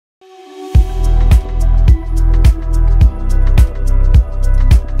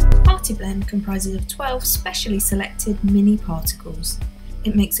Partiblend comprises of 12 specially selected mini particles.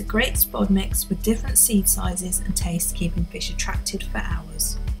 It makes a great spod mix with different seed sizes and tastes, keeping fish attracted for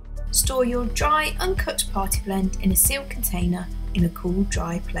hours. Store your dry, uncut Partiblend in a sealed container in a cool,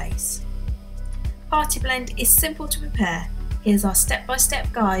 dry place. Partiblend is simple to prepare. Here's our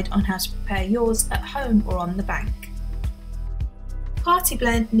step-by-step guide on how to prepare yours at home or on the bank.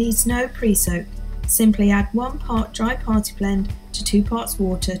 Partiblend needs no pre-soak. Simply add 1 part dry Partiblend to 2 parts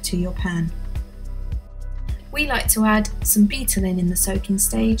water to your pan. We like to add some Betalin in the soaking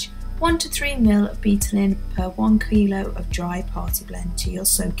stage, 1 to 3 ml of Betalin per 1 kg of dry Partiblend to your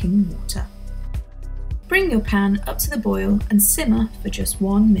soaking water. Bring your pan up to the boil and simmer for just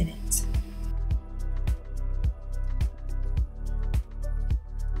 1 minute.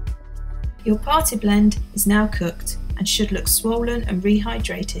 Your Partiblend is now cooked and should look swollen and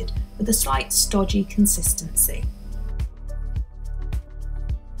rehydrated with a slight stodgy consistency.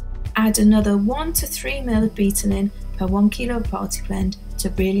 Add another 1 to 3 ml of Betalin per 1 kg of Partiblend to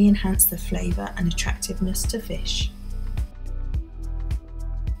really enhance the flavour and attractiveness to fish.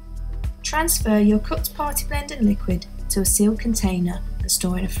 Transfer your cooked Partiblend and liquid to a sealed container and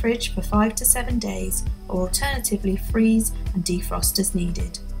store in a fridge for 5 to 7 days, or alternatively freeze and defrost as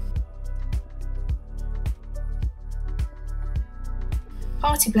needed.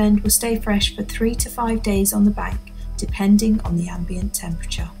 Partiblend will stay fresh for 3 to 5 days on the bank, depending on the ambient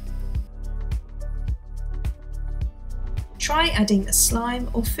temperature. Try adding a slime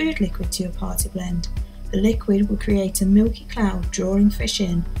or food liquid to your Partiblend. The liquid will create a milky cloud drawing fish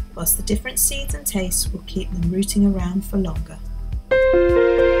in, whilst the different seeds and tastes will keep them rooting around for longer.